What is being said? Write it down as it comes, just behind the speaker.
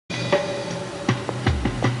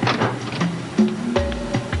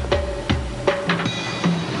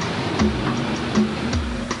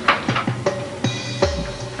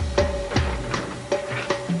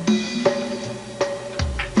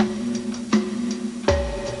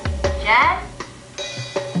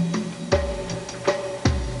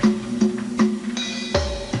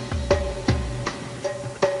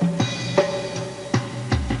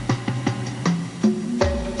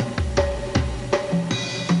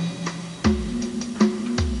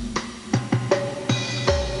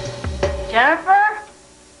Jennifer?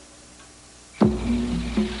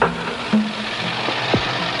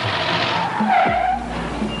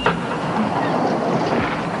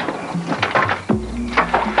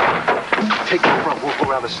 Take the front, we'll go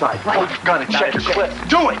around the side. Right. Oh, you've got to check your clip.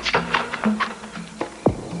 Do it!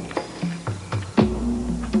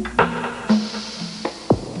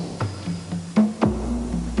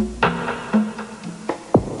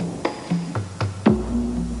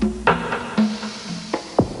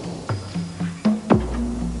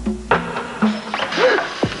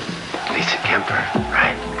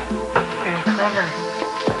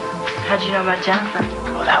 How'd you know about Jennifer?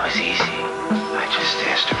 Oh, that was easy. I just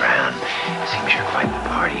asked around. Seems you're quite the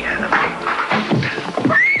party animal.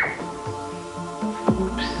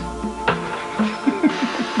 Oops.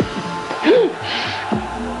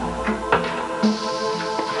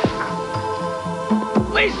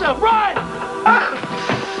 Lisa, run!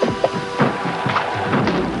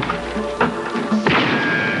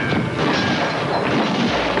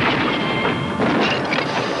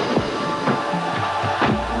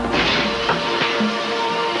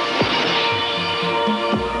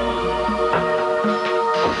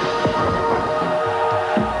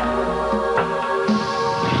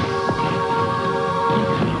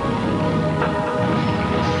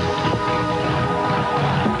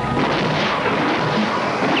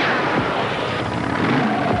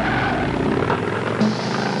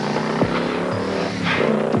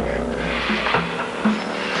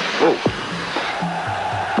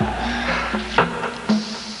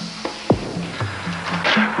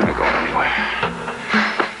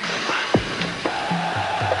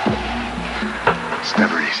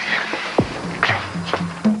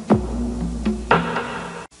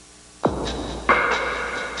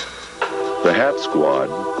 The Hat Squad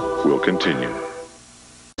will continue.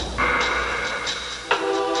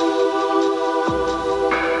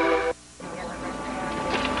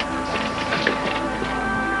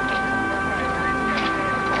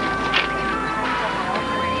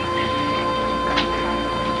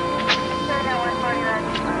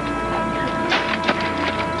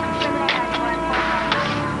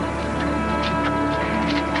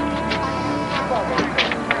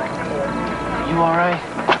 You all right?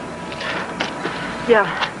 Yeah.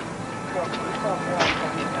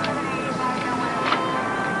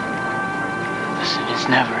 Listen, it's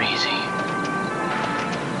never easy.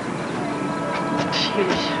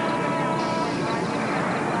 Jeez.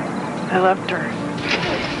 I loved her.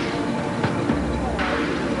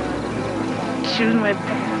 She was my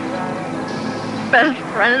best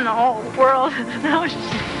friend in the whole world. Now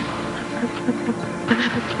she's...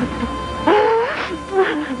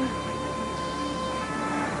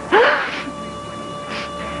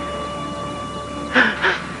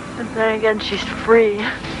 And then again, she's free.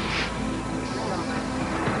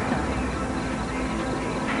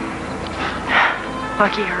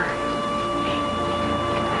 Lucky her.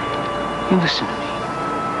 You listen to me.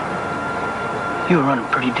 You were running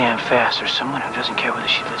pretty damn fast. There's someone who doesn't care whether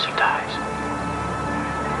she lives or dies.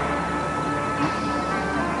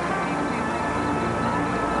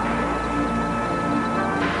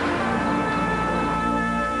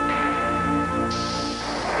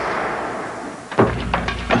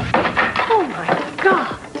 Oh my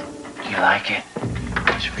God. You like it?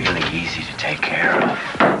 It's really easy to take care of.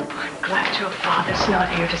 I'm glad your father's not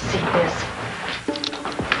here to see this.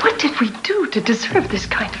 What did we do to deserve this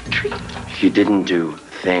kind of treatment? You didn't do a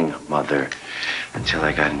thing, Mother, until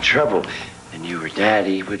I got in trouble. And you or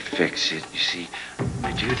Daddy would fix it. You see,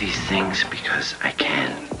 I do these things because I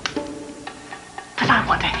can. But I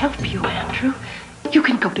want to help you, Andrew. You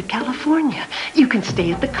can go to California. You can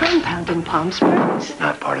stay at the compound in Palm Springs.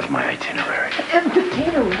 Not part of my itinerary. The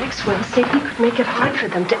tailor Maxwell said he could make it hard for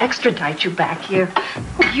them to extradite you back here.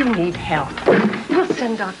 You need help. We'll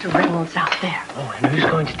send Dr. Reynolds out there. Oh, and who's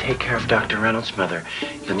going to take care of Dr. Reynolds, Mother?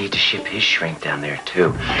 You'll need to ship his shrink down there,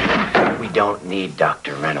 too. We don't need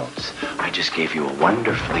Dr. Reynolds. I just gave you a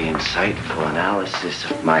wonderfully insightful analysis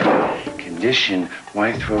of my condition.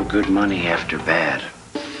 Why throw good money after bad?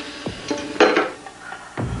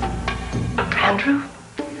 Andrew,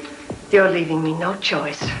 you're leaving me no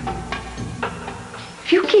choice.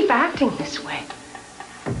 If you keep acting this way,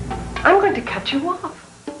 I'm going to cut you off.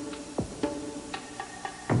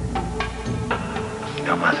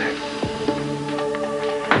 No, Mother.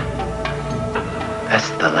 That's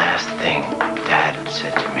the last thing Dad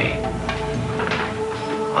said to me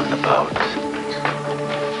on the boat.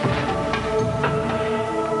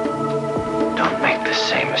 Don't make the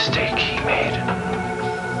same mistake he made.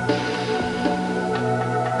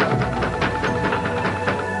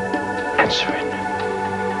 Answer it.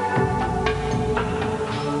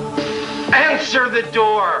 Answer the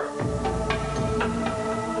door!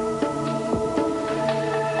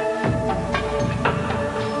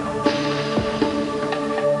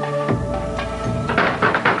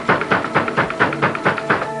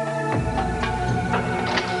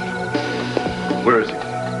 Where is he?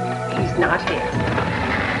 He's not here.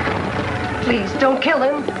 Please, don't kill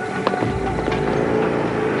him.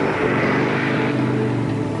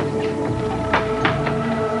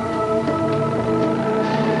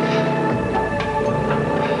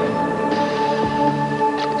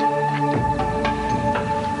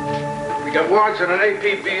 We got warrants and an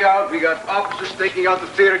APB out. We got officers staking out the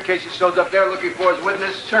theater in case he shows up there looking for his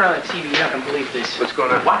witness. Turn on the TV. You're not going to believe this. What's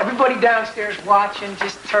going on? Why, everybody downstairs watching,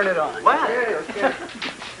 just turn it on. What? Okay.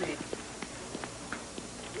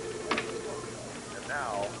 And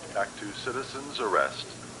now, back to citizen's arrest.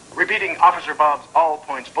 Repeating Officer Bob's all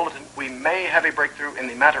points bulletin, we may have a breakthrough in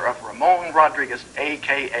the matter of Ramon Rodriguez,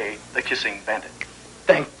 a.k.a. the Kissing Bandit.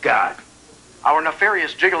 Thank God. Our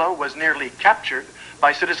nefarious gigolo was nearly captured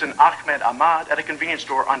by citizen Ahmed Ahmad at a convenience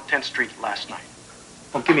store on 10th Street last night.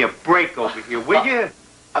 Well, give me a break over here, will you?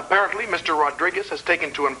 Apparently, Mr. Rodriguez has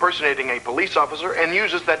taken to impersonating a police officer and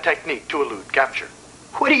uses that technique to elude capture.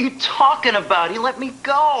 What are you talking about? He let me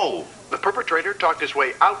go. The perpetrator talked his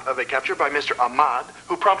way out of a capture by Mr. Ahmad,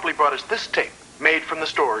 who promptly brought us this tape, made from the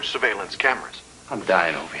store's surveillance cameras. I'm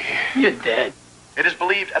dying over here. You're dead. It is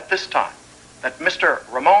believed at this time that Mr.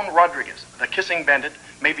 Ramon Rodriguez, the Kissing Bandit,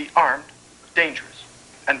 may be armed, dangerous,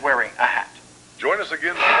 and wearing a hat. Join us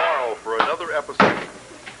again tomorrow for another episode.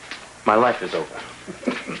 My life is over.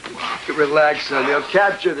 Relax, son. They'll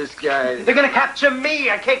capture this guy. They're gonna capture me.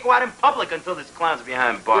 I can't go out in public until this clown's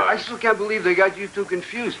behind bars. I still can't believe they got you two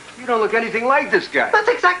confused. You don't look anything like this guy. That's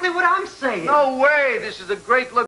exactly what I'm saying. No way. This is a great look.